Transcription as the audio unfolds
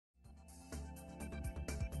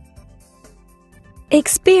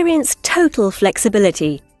Experience total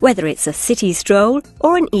flexibility, whether it's a city stroll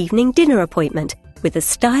or an evening dinner appointment, with the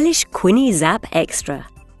stylish Quinny Zapp Xtra.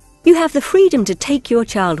 You have the freedom to take your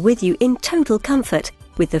child with you in total comfort,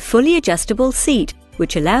 with the fully adjustable seat,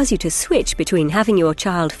 which allows you to switch between having your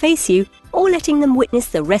child face you or letting them witness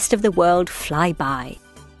the rest of the world fly by.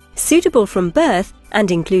 Suitable from birth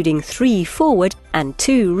and including 3 forward and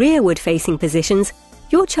 2 rearward-facing positions,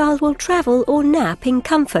 your child will travel or nap in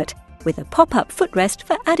comfort, with a pop-up footrest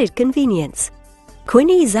for added convenience.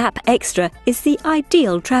 Quinny Zapp Xtra is the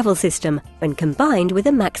ideal travel system when combined with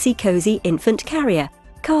a Maxi-Cosi infant carrier,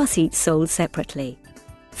 car seats sold separately.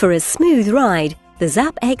 For a smooth ride, the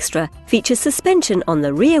Zapp Xtra features suspension on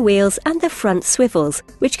the rear wheels and the front swivels,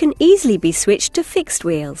 which can easily be switched to fixed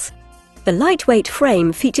wheels. The lightweight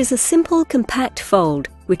frame features a simple compact fold,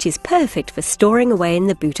 which is perfect for storing away in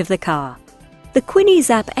the boot of the car. The Quinny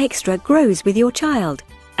Zapp Xtra grows with your child,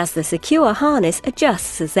 as the secure harness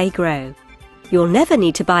adjusts as they grow. You'll never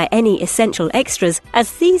need to buy any essential extras,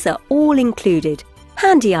 as these are all included.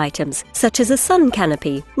 Handy items such as a sun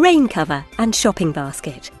canopy, rain cover and shopping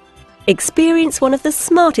basket. Experience one of the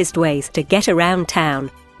smartest ways to get around town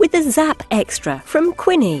with the Zapp Xtra from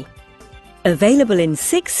Quinny. Available in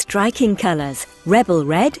 6 striking colours: Rebel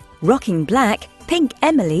Red, Rocking Black, Pink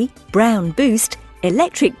Emily, Brown Boost,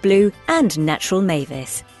 Electric Blue and Natural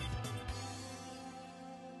Mavis.